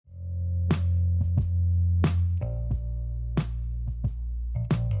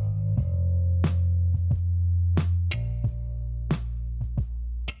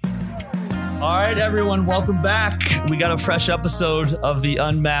All right, everyone, welcome back. We got a fresh episode of the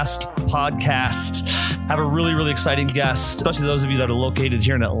UnMasked podcast. Have a really, really exciting guest, especially those of you that are located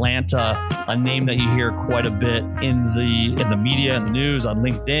here in Atlanta, a name that you hear quite a bit in the media and the news, on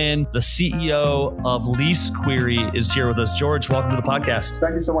LinkedIn. The CEO of LeaseQuery is here with us. George, welcome to the podcast.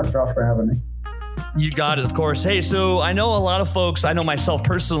 Thank you so much, Josh, for having me. You got it, of course. Hey, so I know a lot of folks, I know myself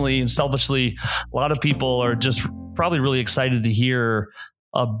personally and selfishly, a lot of people are just probably really excited to hear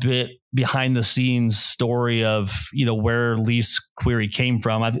a bit behind the scenes story of, where LeaseQuery came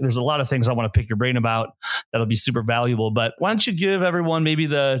from. There's a lot of things I want to pick your brain about that'll be super valuable, but why don't you give everyone maybe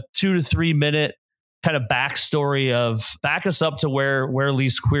the 2 to 3 minute kind of backstory of back us up to where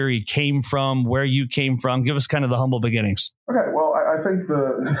LeaseQuery came from, where you came from. Give us kind of the humble beginnings. Okay. Well, I think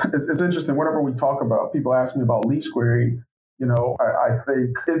it's interesting. Whenever we talk about, people ask me about LeaseQuery, I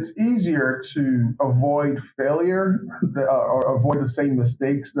think it's easier to avoid failure or avoid the same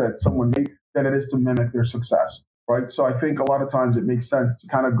mistakes that someone made than it is to mimic their success, right? So I think a lot of times it makes sense to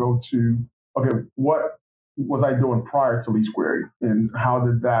kind of go to, okay, what was I doing prior to LeaseQuery, and how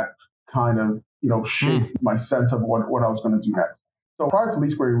did that kind of, shape my sense of what I was going to do next? So prior to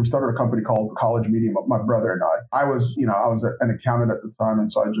LeaseQuery, we started a company called College Medium, my brother and I. I was an accountant at the time,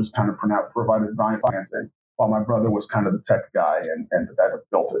 and so I just kind of provided financing, while my brother was kind of the tech guy and the guy that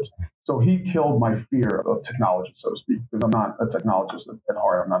built it. So he killed my fear of technology, so to speak, because I'm not a technologist at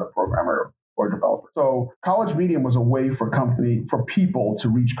heart. I'm not a programmer or a developer. So College Medium was a way for people to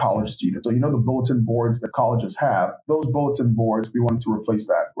reach college students. So the bulletin boards that colleges have, those bulletin boards, we wanted to replace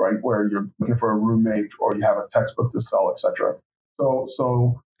that, right? Where you're looking for a roommate or you have a textbook to sell, etc.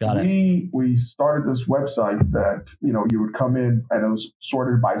 So we started this website that, you would come in and it was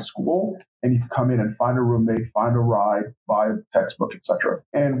sorted by school, and you could come in and find a roommate, find a ride, buy a textbook, etc.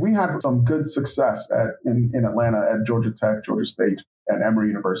 And we had some good success in Atlanta at Georgia Tech, Georgia State, and Emory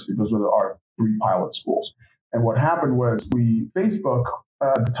University. Those were our 3 pilot schools. And what happened was Facebook,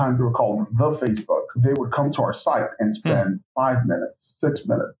 at the time they were called The Facebook, they would come to our site and spend 5 minutes, 6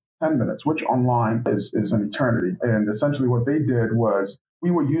 minutes, 10 minutes, which online is an eternity. And essentially what they did was, we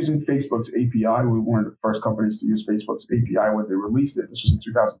were using Facebook's API. We were one of the first companies to use Facebook's API when they released it. This was in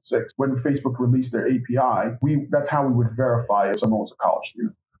 2006. When Facebook released their API, that's how we would verify if someone was a college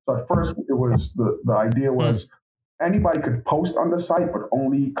student. So at first, it was the idea was anybody could post on the site, but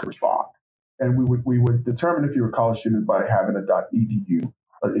only could respond. And we would determine if you were a college student by having a .edu.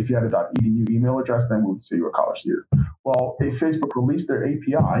 But if you had a .edu email address, then we would say you were a college student. Well, if Facebook released their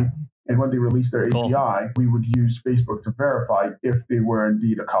API, and when they released their API, we would use Facebook to verify if they were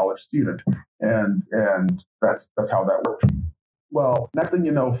indeed a college student. And that's how that worked. Well, next thing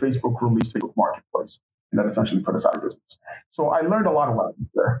you know, Facebook released Facebook Marketplace, and that essentially put us out of business. So I learned a lot of lessons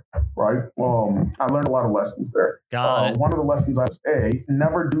there, right? I learned a lot of lessons there. Got it. One of the lessons was,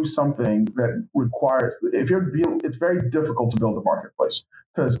 never do something that requires, it's very difficult to build a marketplace,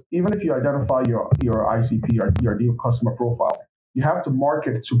 because even if you identify your ICP, your ideal customer profile, you have to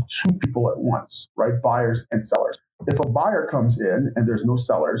market to 2 people at once, right? Buyers and sellers. If a buyer comes in and there's no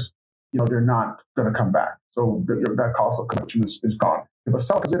sellers, they're not going to come back. So that cost of connection is gone. If a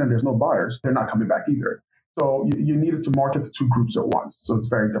seller comes in and there's no buyers, they're not coming back either. So you needed to market to 2 groups at once. So it's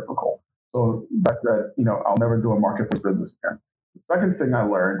very difficult. So that said, I'll never do a marketplace business again. The second thing I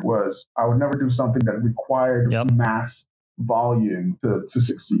learned was I would never do something that required mass volume to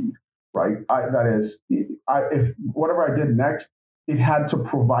succeed, right? If whatever I did next, it had to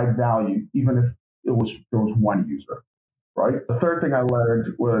provide value, even if there was one user, right? The third thing I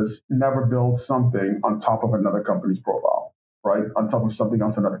learned was never build something on top of another company's profile, right? On top of something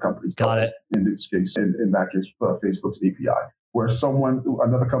else another company's profile. Got it. In this case, in that case, Facebook's API, where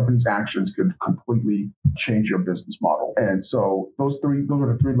another company's actions could completely change your business model. And so those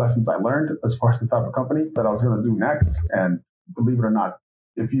were the 3 lessons I learned as far as the type of company that I was going to do next. And believe it or not,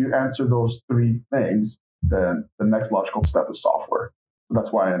 if you answer those 3 things, then the next logical step is software. So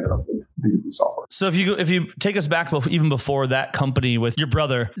that's why I ended up with B2B software. So if you take us back even before that company with your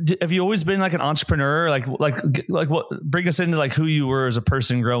brother, have you always been like an entrepreneur? Like what? Bring us into like who you were as a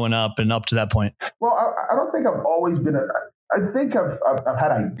person growing up and up to that point. Well, I don't think I've always been. I think I've had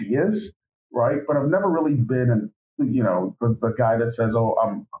ideas, right? But I've never really been the guy that says, "Oh,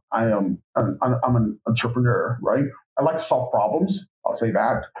 I'm an entrepreneur," right? I like to solve problems. I'll say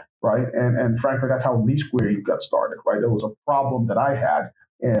that. Right. And frankly, that's how LeaseQuery got started. Right. There was a problem that I had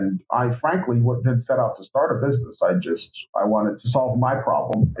And I frankly didn't set out to start a business. I wanted to solve my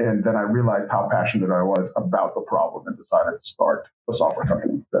problem. And then I realized how passionate I was about the problem and decided to start a software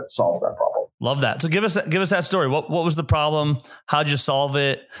company that solved that problem. Love that. So give us that story. What was the problem? How'd you solve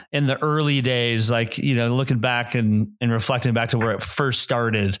it in the early days? Like, looking back and reflecting back to where it first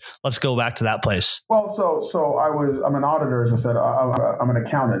started. Let's go back to that place. Well, so I'm an auditor, as I said. I'm an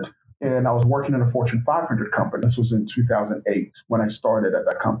accountant. And I was working in a Fortune 500 company. This was in 2008 when I started at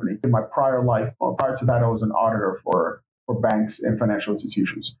that company. In my prior life, prior to that, I was an auditor for banks and financial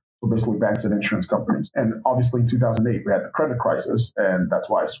institutions. So basically banks and insurance companies. And obviously in 2008, we had the credit crisis, and that's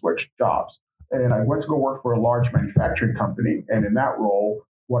why I switched jobs. And I went to go work for a large manufacturing company. And in that role,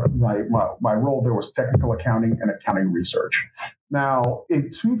 my role there was technical accounting and accounting research. Now,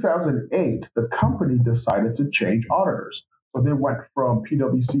 in 2008, the company decided to change auditors. So they went from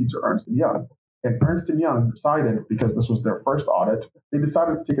PwC to Ernst & Young. And Ernst & Young decided, because this was their first audit, they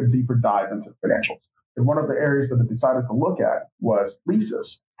decided to take a deeper dive into financials. And one of the areas that they decided to look at was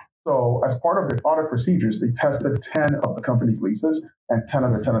leases. So as part of their audit procedures, they tested 10 of the company's leases, and 10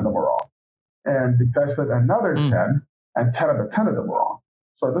 of the 10 of them were wrong. And they tested another 10, and 10 of the 10 of them were wrong.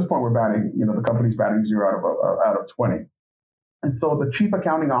 So at this point, we're batting, the company's batting 0 out of 20. And so the chief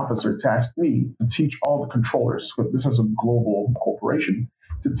accounting officer tasked me to teach all the controllers. This was a global corporation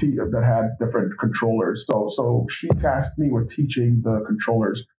to teach that had different controllers. So she tasked me with teaching the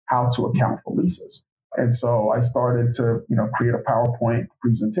controllers how to account for leases. And so I started to, create a PowerPoint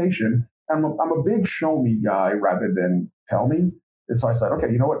presentation. And I'm a big show me guy rather than tell me. And so I said,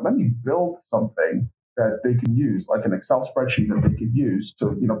 okay, you know what? Let me build something that they can use, like an Excel spreadsheet that they could use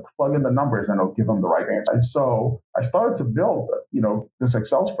to, plug in the numbers and it'll give them the right answer. And so I started to build, this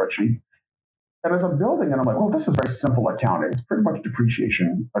Excel spreadsheet. And as I'm building it, I'm like, well, this is very simple accounting. It's pretty much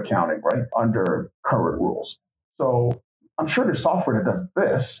depreciation accounting, right? Under current rules. So I'm sure there's software that does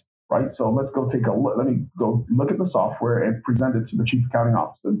this, right? So let's go take a look. Let me go look at the software and present it to the chief accounting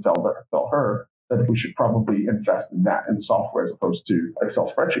officer and tell her that we should probably invest in that in software as opposed to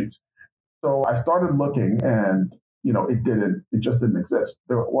Excel spreadsheets. So I started looking and, it just didn't exist.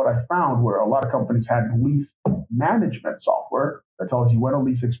 What I found were a lot of companies had lease management software that tells you when a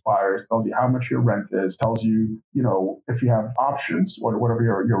lease expires, tells you how much your rent is, tells you, if you have options or whatever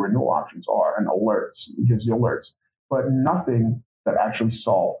your renewal options are, and alerts. It gives you alerts, but nothing that actually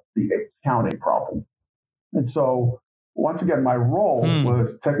solved the accounting problem. And so once again, my role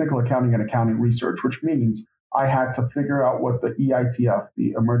was technical accounting and accounting research, which means I had to figure out what the EITF,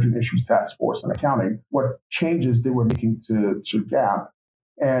 the Emerging Issues Task Force in Accounting, what changes they were making to GAAP,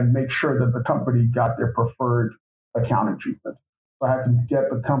 and make sure that the company got their preferred accounting treatment. So I had to get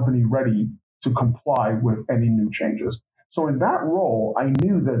the company ready to comply with any new changes. So in that role, I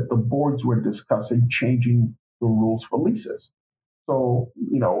knew that the boards were discussing changing the rules for leases. So,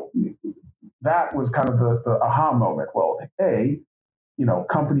 that was kind of the aha moment. Well, A,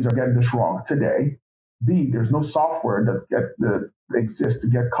 companies are getting this wrong today. B, there's no software that exists to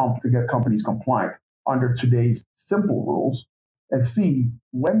get companies compliant under today's simple rules. And C,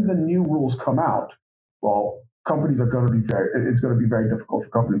 when the new rules come out, well, companies are going to be it's going to be very difficult for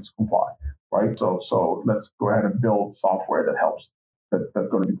companies to comply, right? So let's go ahead and build software that helps. That's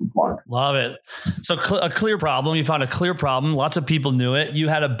going to be compliant. Love it. So a clear problem. You found a clear problem. Lots of people knew it. You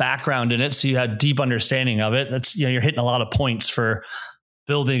had a background in it, so you had deep understanding of it. That's you're hitting a lot of points for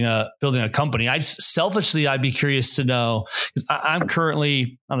building a company. I'd be curious to know. I'm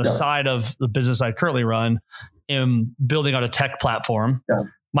currently on the side of the business I currently run, am building out a tech platform. Yeah.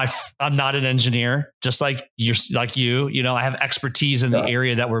 I'm not an engineer, just like you. I have expertise in the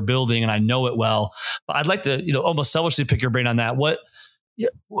area that we're building, and I know it well. But I'd like to, almost selfishly pick your brain on that. What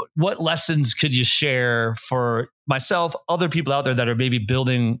lessons could you share for myself, other people out there that are maybe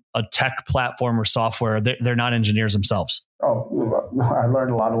building a tech platform or software? They're not engineers themselves. Oh, I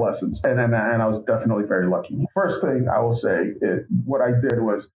learned a lot of lessons, and I was definitely very lucky. First thing I will say, what I did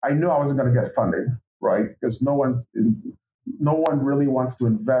was I knew I wasn't going to get funding, right? Because no one really wants to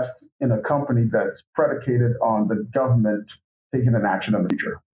invest in a company that's predicated on the government taking an action in the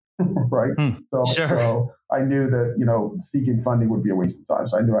future, right? So I knew that seeking funding would be a waste of time.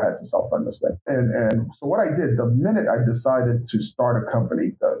 So I knew I had to self-fund this thing. And so what I did the minute I decided to start a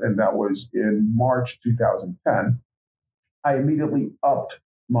company, and that was in March 2010. I immediately upped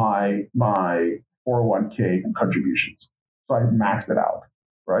my 401k contributions. So I maxed it out,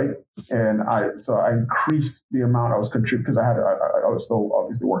 right? And I increased the amount I was contributing because I was still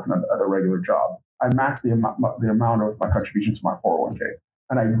obviously working at a regular job. I maxed the amount of my contribution to my 401k,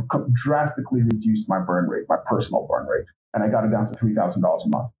 and I drastically reduced my burn rate, my personal burn rate, and I got it down to $3,000 a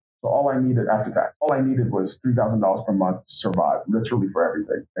month. So all I needed after tax, all I needed was $3,000 per month to survive, literally for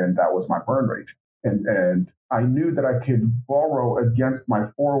everything. And that was my burn rate. And I knew that I could borrow against my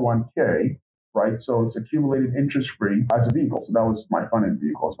 401k, right? So it's accumulated interest free as a vehicle. So that was my funding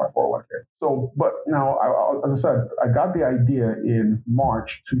vehicle, it's my 401k. So, but now, as I said, I got the idea in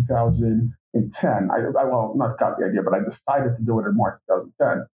March 2010. I well, not got the idea, but I decided to do it in March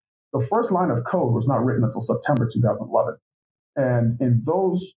 2010. The first line of code was not written until September 2011. And in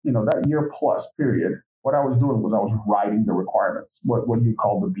those, that year plus period, what I was doing was I was writing the requirements, what you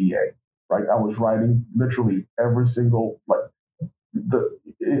call the BA, right? I was writing literally every single,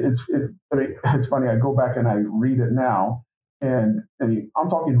 it's funny. I go back and I read it now, and I'm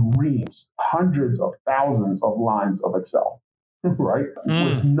talking reams, hundreds of thousands of lines of Excel, right?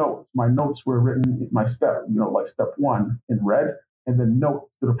 With notes. My notes were written, my step, like step 1 in red, and then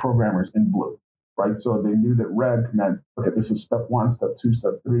notes to the programmers in blue, right? So they knew that red meant, okay, this is step 1, step 2,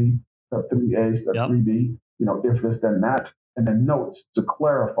 step 3, step 3A, step 3B, if this, then that. And then notes to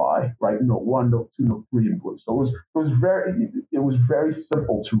clarify, right? Note 1, note 2, note 3 in blue. So it was very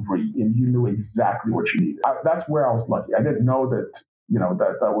simple to read, and you knew exactly what you needed. That's where I was lucky. I didn't know that,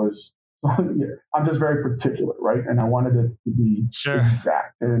 that was. I'm just very particular, right? And I wanted it to be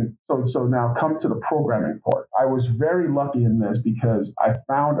exact. And so now come to the programming part. I was very lucky in this because I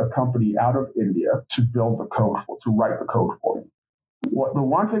found a company out of India to build the code to write the code for me. The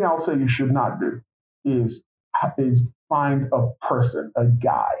one thing I'll say you should not do is find a person, a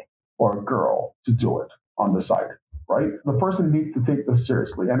guy or a girl to do it on the side, right? The person needs to take this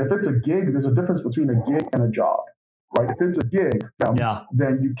seriously. And if it's a gig, there's a difference between a gig and a job, right? If it's a gig,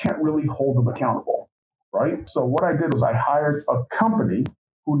 then you can't really hold them accountable, right? So what I did was I hired a company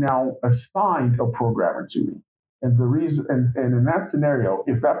who now assigned a programmer to me. And the reason, and in that scenario,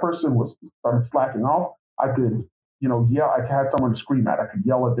 if that person started slacking off, I could, I had someone to scream at. I could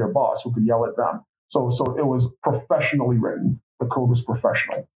yell at their boss who could yell at them. So it was professionally written. The code was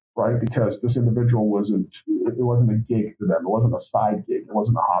professional, right? Because this individual wasn't a gig to them. It wasn't a side gig. It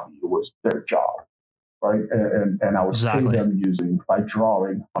wasn't a hobby. It was their job, right? And I would pay them by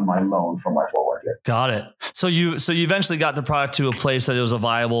drawing on my loan from my 401k. Got it. So you eventually got the product to a place that it was a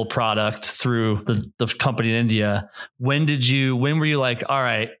viable product through the company in India. When were you like, all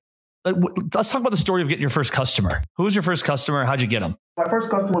right, let's talk about the story of getting your first customer. Who was your first customer? How'd you get them? My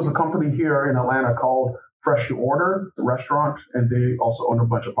first customer was a company here in Atlanta called Fresh to Order, the restaurant, and they also own a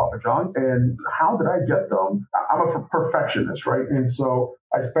bunch of Papa John's. And how did I get them? I'm a perfectionist, right? And so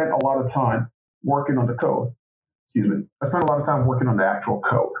I spent a lot of time working on the code. I spent a lot of time working on the actual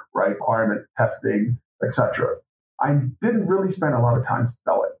code, right? Requirements, testing, etc. I didn't really spend a lot of time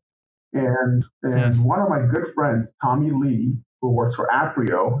selling. And one of my good friends, Tommy Lee, who works for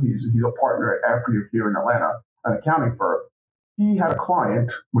Aprio, he's a partner at Aprio here in Atlanta, an accounting firm. He had a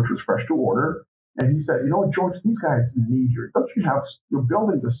client, which was Fresh to Order, and he said, George, these guys need you're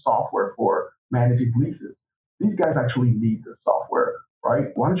building the software for managing leases. These guys actually need the software, right?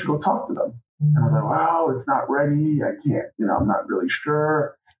 Why don't you go talk to them? And I was like, well, it's not ready. I can't, I'm not really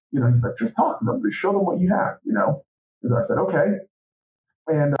sure. He's like, just talk to them. Just show them what you have, And so I said, okay.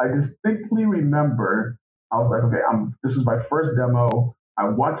 And I distinctly remember, I was like, okay, this is my first demo. I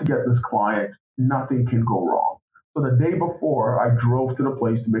want to get this client. Nothing can go wrong. So the day before, I drove to the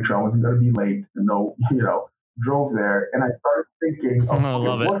place to make sure I wasn't going to be late. And drove there. And I started thinking,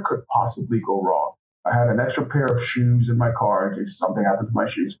 what could possibly go wrong? I had an extra pair of shoes in my car in case something happened to my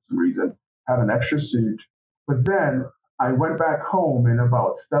shoes for some reason. Had an extra suit. But then I went back home, and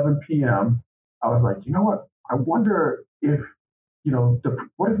about 7 p.m., I was like, you know what? I wonder if,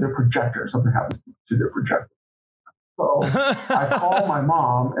 what if their projector, something happens to their projector? So I called my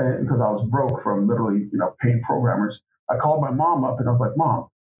mom, and because I was broke from literally, paying programmers. I called my mom up, and I was like, Mom,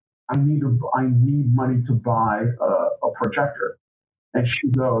 I need money to buy a projector. And she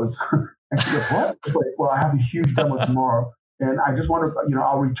goes, what? It's like, well, I have a huge demo tomorrow, and I just want to,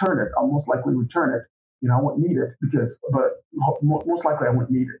 I'll return it. I'll most likely return it. I won't need it but most likely I won't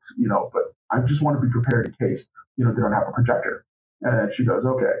need it, but I just want to be prepared in case, they don't have a projector. And she goes,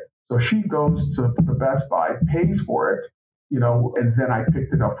 okay. So she goes to the Best Buy, pays for it, and then I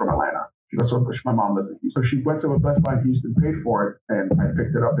picked it up from Atlanta. She goes, so my mom lives in Houston. So she went to a Best Buy in Houston, paid for it, and I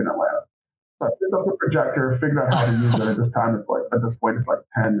picked it up in Atlanta. So I picked up the projector, figured out how to use it. At this point, it's like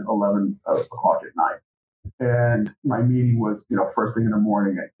 10, 11 o'clock at night. And my meeting was, first thing in the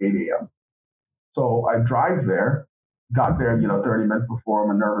morning at 8 a.m. So I drive there, got there, 30 minutes before.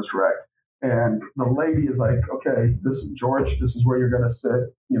 I'm a nervous wreck. And the lady is like, okay, George, this is where you're going to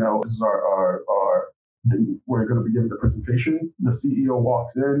sit. This is where you're going to be giving the presentation. The CEO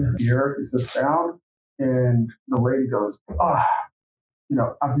walks in here, he sits down, and the lady goes,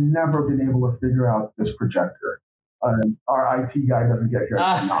 I've never been able to figure out this projector. Our IT guy doesn't get here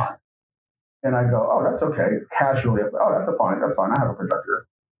until 9. And I go, oh, that's okay. Casually, I say, oh, that's fine. I have a projector.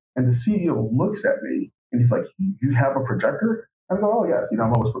 And the CEO looks at me and he's like, you have a projector? I go, oh, yes.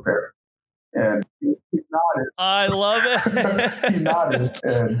 I'm always prepared. And he nodded. I love it. He nodded,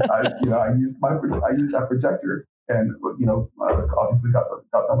 and I used that projector, and obviously got them.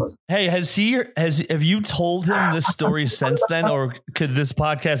 Hey, have you told him this story since then, or could this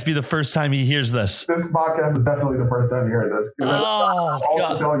podcast be the first time he hears this? This podcast is definitely the first time you hear this.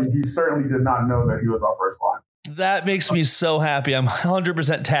 I'll tell you, he certainly did not know that he was our first line. That makes me so happy. I'm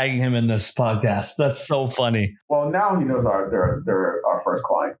 100% tagging him in this podcast. That's so funny. Well, now he knows they're our first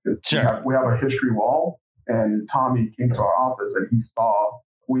client. Sure. We have a history wall, and Tommy came to our office and he saw,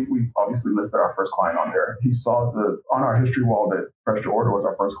 we obviously listed our first client on there. He saw on our history wall that Fresh to Order was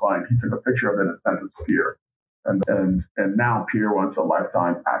our first client. He took a picture of it and sent it to Pierre. And now Pierre wants a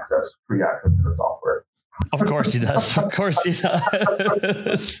lifetime free access to the software. Of course he does. Of course he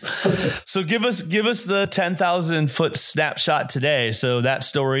does. So give us the 10,000 foot snapshot today. So that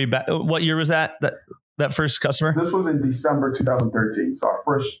story, what year was that first customer? This was in December 2013. So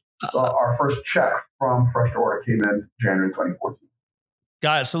our first check from Fresh to Order came in January 2014.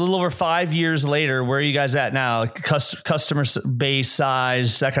 Got it. So a little over 5 years later, where are you guys at now? Customer base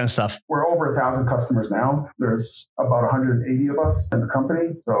size, that kind of stuff. We're over 1,000 customers now. There's about 180 of us in the company.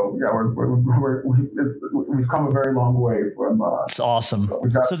 So yeah, we've come a very long way from. It's awesome.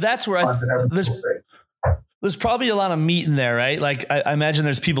 So that's where there's probably a lot of meat in there, right? Like I imagine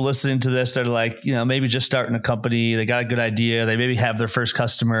there's people listening to this that are like, maybe just starting a company. They got a good idea. They maybe have their first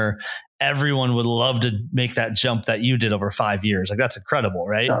customer. Everyone would love to make that jump that you did over 5 years. Like that's incredible,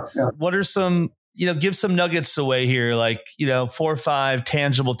 right? Yeah. What are some, give some nuggets away here, like, 4 or 5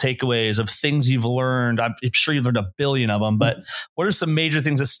 tangible takeaways of things you've learned. I'm sure you've learned a billion of them, but what are some major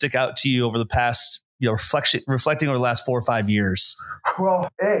things that stick out to you over the past, reflecting over the last 4 or 5 years? Well,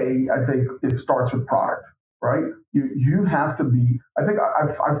 I think it starts with product, right? You have to be, I think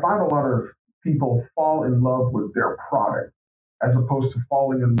I find a lot of people fall in love with their product as opposed to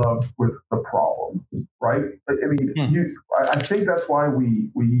falling in love with the problem, right? I mean, I think that's why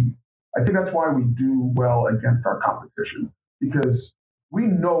we do well against our competition, because we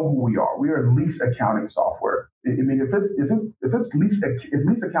know who we are. We are lease accounting software. I mean, if lease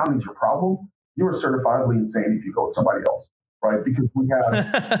accounting is your problem, you are certifiably insane if you go with somebody else, right? Because we have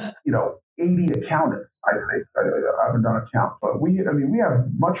 80 accountants. I think I haven't done a count, but we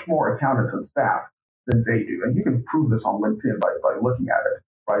have much more accountants and staff than they do, and you can prove this on LinkedIn by looking at it,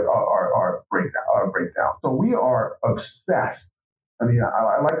 right? Our breakdown. So we are obsessed. I mean,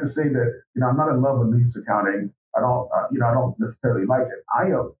 I like to say that I'm not in love with lease accounting. I don't necessarily like it.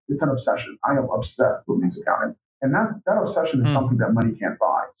 It's an obsession. I am obsessed with lease accounting, and that obsession is something that money can't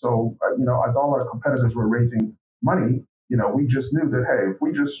buy. So as all our competitors were raising money, we just knew that, hey, if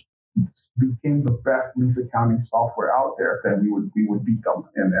we just became the best lease accounting software out there, then we would beat them.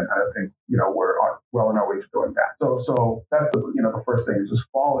 And I think we're well on our way to doing that. So that's the first thing is just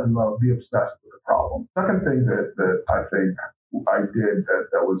fall in love, be obsessed with the problem. Second thing that I think I did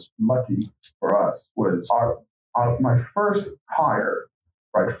that was lucky for us was my first hire,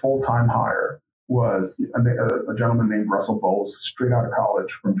 right, full-time hire, was a gentleman named Russell Bowles, straight out of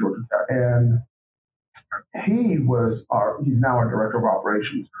college from Georgia Tech, and he's now our director of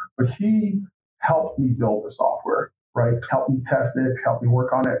operations, but he helped me build the software, right? Helped me test it, helped me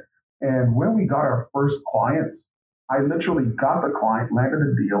work on it. And when we got our first clients, I literally got the client, landed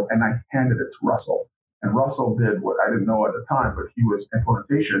a deal, and I handed it to Russell. And Russell did what I didn't know at the time, but he was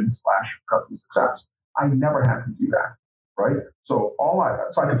implementation / customer success. I never had to do that, right? So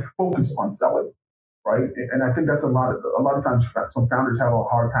I could focus on selling, right? And I think that's a lot of times some founders have a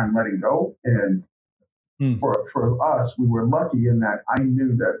hard time letting go. And for us, we were lucky in that I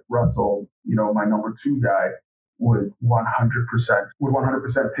knew that Russell, my number 2 guy, would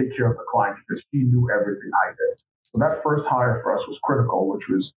 100% take care of the client because he knew everything I did. So that first hire for us was critical, which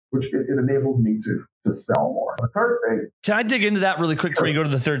it enabled me to sell more. The third thing. Can I dig into that really quick before you go to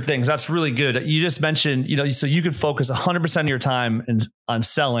the third thing? That's really good. You just mentioned, so you could focus 100% of your time on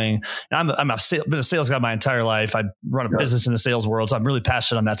selling. And I've been a sales guy my entire life. I run a business in the sales world, so I'm really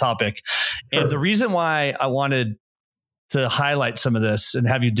passionate on that topic. Sure. And the reason why I wanted to highlight some of this and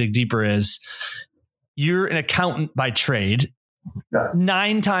have you dig deeper is you're an accountant by trade. Yeah.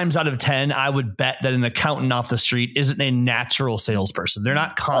 9 times out of 10, I would bet that an accountant off the street isn't a natural salesperson. They're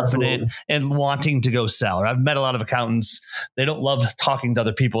not confident and wanting to go sell. I've met a lot of accountants. They don't love talking to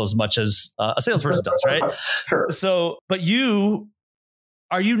other people as much as a salesperson does, right? Sure. So, but you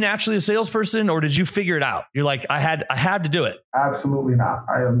Are you naturally a salesperson, or did you figure it out? You're like, I had to do it. Absolutely not.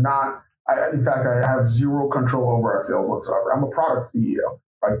 I am not. In fact, I have zero control over our sales whatsoever. I'm a product CEO.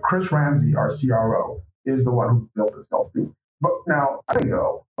 Right? Chris Ramsey, our CRO, is the one who built the sales team. But now,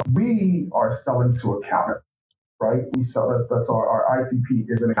 we are selling to accountants, right? We sell, that's our ICP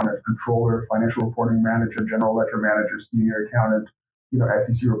is an accountant, controller, financial reporting manager, general ledger manager, senior accountant,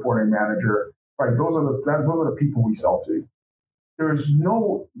 SEC reporting manager, right? Those are the people we sell to.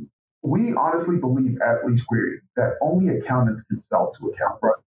 We honestly believe at LeaseQuery that only accountants can sell to accountants,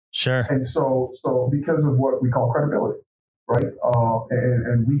 right? Sure. And so because of what we call credibility, right?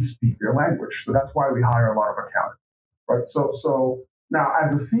 And we speak their language. So that's why we hire a lot of accountants, right? So now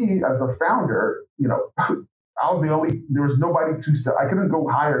as a founder, I was there was nobody to sell. I couldn't go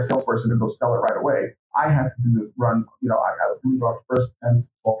hire a salesperson and go sell it right away. I had to do the run, I believe our first 10,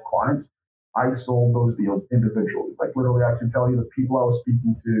 12 clients, I sold those deals individually. Like literally, I can tell you the people I was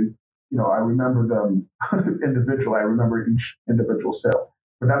speaking to, I remember them individually. I remember each individual sale.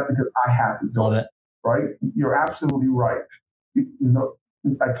 But that's because I had to do it, right? You're absolutely right.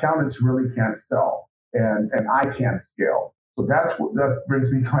 Accountants really can't sell, and I can't scale. So that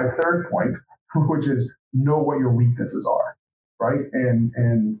brings me to my third point, which is know what your weaknesses are, right?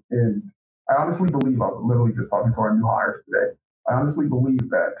 And I honestly believe, I was literally just talking to our new hires today. I honestly believe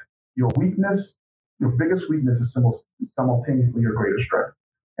that your biggest weakness is simultaneously your greatest strength,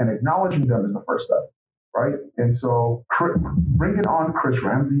 and acknowledging them is the first step. Right. And so bringing on Chris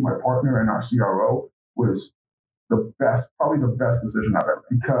Ramsey, my partner and our CRO, was probably the best decision I've ever,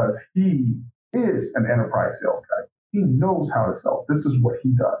 because he is an enterprise sales guy. He knows how to sell. This is what he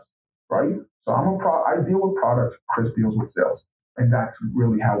does. Right. So I deal with product. Chris deals with sales. And that's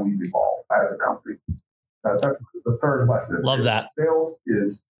really how we've evolved as a company. That's the third lesson. Love that. Sales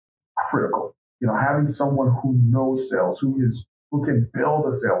is critical. Having someone who knows sales, who can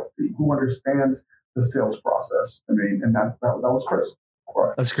build a sales team, who understands the sales process. And that was Chris.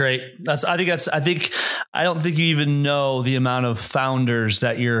 Right. That's great. I don't think you even know the amount of founders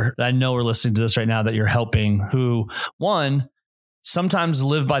that I know are listening to this right now that you're helping, who sometimes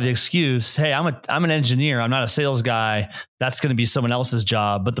live by the excuse, hey, I'm an engineer. I'm not a sales guy. That's going to be someone else's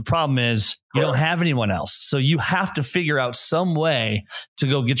job. But the problem is you don't have anyone else. So you have to figure out some way to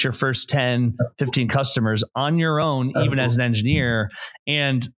go get your first 10, 15 customers on your own, even as an engineer.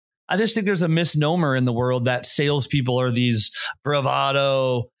 And I just think there's a misnomer in the world that salespeople are these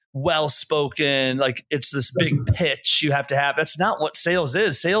bravado, well-spoken, like it's this big pitch you have to have. That's not what sales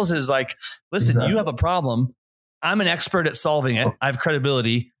is. Sales is like, listen, you have a problem. I'm an expert at solving it. I have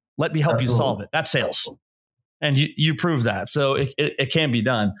credibility. Let me help you solve it. That's sales. And you prove that. So it can be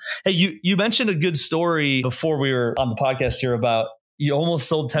done. Hey, you mentioned a good story before we were on the podcast here about you almost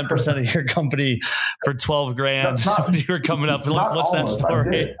sold 10% of your company for $12,000 when you were coming up. What's that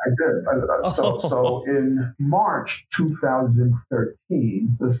story? I did. So in March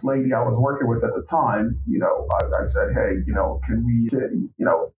 2013, this lady I was working with at the time, I said, hey, can we,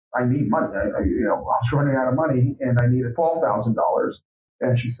 I need money. I was running out of money and I needed $12,000.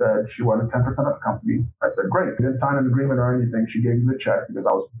 And she said she wanted 10% of the company. I said, great. We didn't sign an agreement or anything. She gave me the check because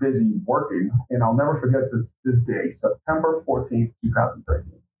I was busy working. And I'll never forget this day, September 14th,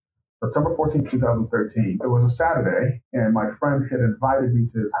 2013. September 14th, 2013. It was a Saturday, and my friend had invited me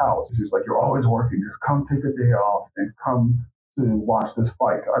to his house. He was like, you're always working. Just come take a day off and come to watch this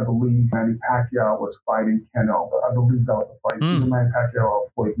fight. I believe Manny Pacquiao was fighting Keno. I believe that was a fight. Either Manny Pacquiao or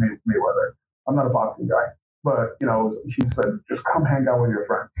Floyd Mayweather. I'm not a boxing guy. But, he said, just come hang out with your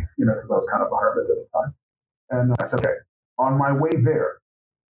friends, because I was kind of a hermit at the time. And I said, okay. On my way there,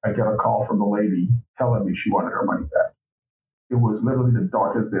 I get a call from the lady telling me she wanted her money back. It was literally the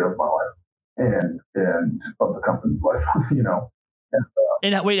darkest day of my life and of the company's life,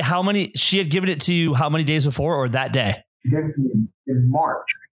 And wait, how many, she had given it to you how many days before or that day? She gave it to me in March.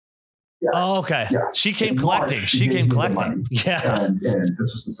 Yeah. Oh, okay. Yeah. She came collecting. She came collecting. Yeah. And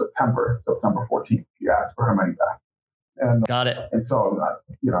this was in September 14th. She asked for her money back. And got it. And so,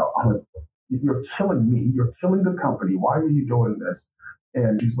 I'm like, you're killing me. You're killing the company. Why are you doing this?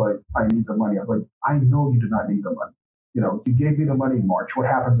 And she's like, I need the money. I was like, I know you do not need the money. You gave me the money in March. What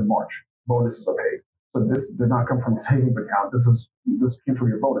happens in March? Bonuses are paid. So this did not come from a savings account. This came from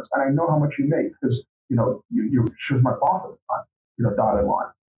your bonus. And I know how much you make because, she was my boss at the time, dotted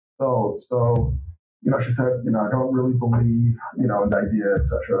line. So, she said, I don't really believe, in the idea, et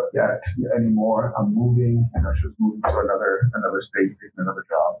cetera, yet anymore. I'm moving, she was moving to another state, taking another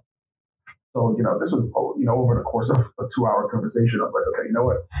job. So, this was, over the course of a 2-hour conversation, I was like, okay, you know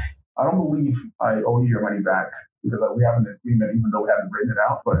what? I don't believe I owe you your money back. because we have an agreement, even though we haven't written it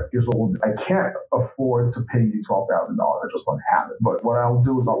out. But here's what we'll do. I can't afford to pay you $12,000. I just don't have it. But what I'll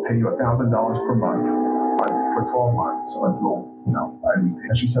do is I'll pay you $1,000 per month for 12 months until, I need it.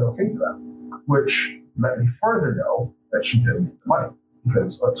 And she said okay to that, which let me further know that she didn't need the money,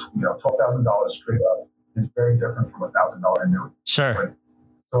 because $12,000 straight up is very different from $1,000 annuity. Sure. Right?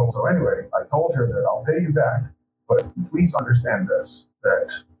 So anyway, I told her that I'll pay you back, but please understand this, that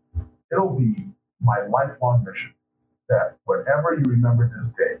it'll be my lifelong mission that whenever you remember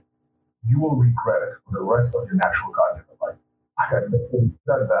this day, you will regret it for the rest of your natural God-given life. I had literally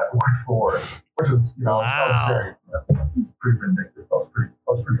said that word for word, which is, wow. I was pretty vindictive. I was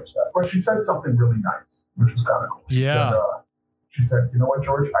pretty upset. But she said something really nice, which was kind of cool. Yeah. She said, you know what,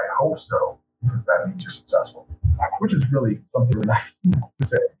 George, I hope so, because that means you're successful. Which is really something really nice to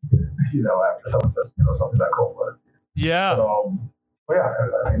say, after someone says, something that cool. Yeah. But yeah,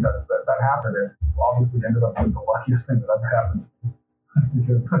 I mean, that happened, and obviously ended up being the luckiest thing that ever happened.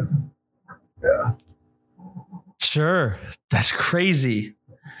 Yeah. Sure. That's crazy.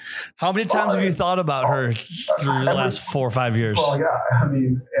 How many times have you thought about her through the last 4 or 5 years? Well, yeah, I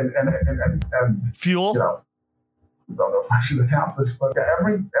mean, and fuel? I don't know if I should announce this, but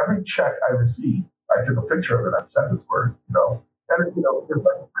every check I received, I took a picture of it and sent it to her, and it's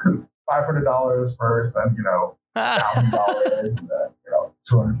like $500 first, then, $1,000, and then,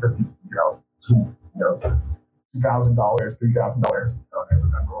 $250, $2,000, $3,000. I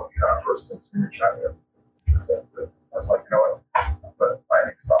remember when we got our first 6-figure check. I was like, you know what? But I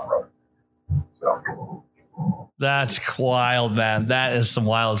need to stop running. So. That's wild, man. That is some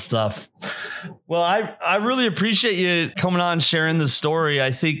wild stuff. Well, I really appreciate you coming on and sharing this story.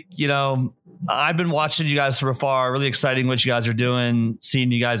 I think, I've been watching you guys from afar, really exciting what you guys are doing,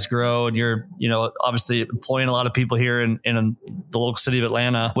 seeing you guys grow, and you're, obviously employing a lot of people here in the local city of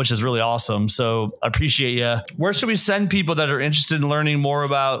Atlanta, which is really awesome. So I appreciate you. Where should we send people that are interested in learning more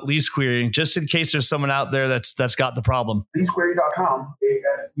about LeaseQuery, just in case there's someone out there that's got the problem? LeaseQuery.com,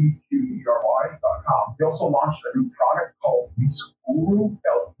 ASEQERY.com. They also launched a new product called LeaseGuru,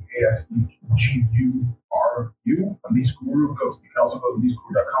 LeaseGuru. LeaseGuru goes, you can also go to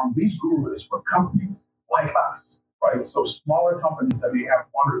LeaseGuru.com. LeaseGuru is for companies like us, right? So smaller companies that may have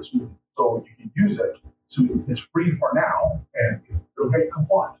 1 or 2, so you can use it. So it's free for now, and it'll get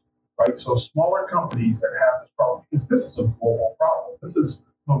compliant, right? So smaller companies that have this problem, because this is a global problem.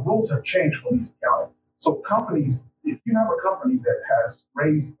 The rules have changed for lease accounting. So companies, if you have a company that has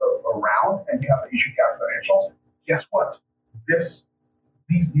raised a round and you have to issue GAAP financials, guess what? These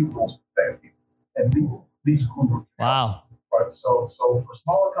new rules affect you. And these gurus. Wow. Right. So for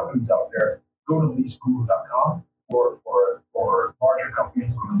smaller companies out there, go to LeaseGuru.com, or larger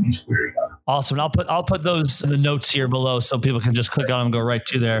companies, go to LeaseQuery.com. Awesome. And I'll put those in the notes here below so people can just click on them and go right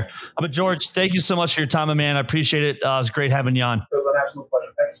to there. But George, thank you so much for your time, man. I appreciate it. It was great having you on.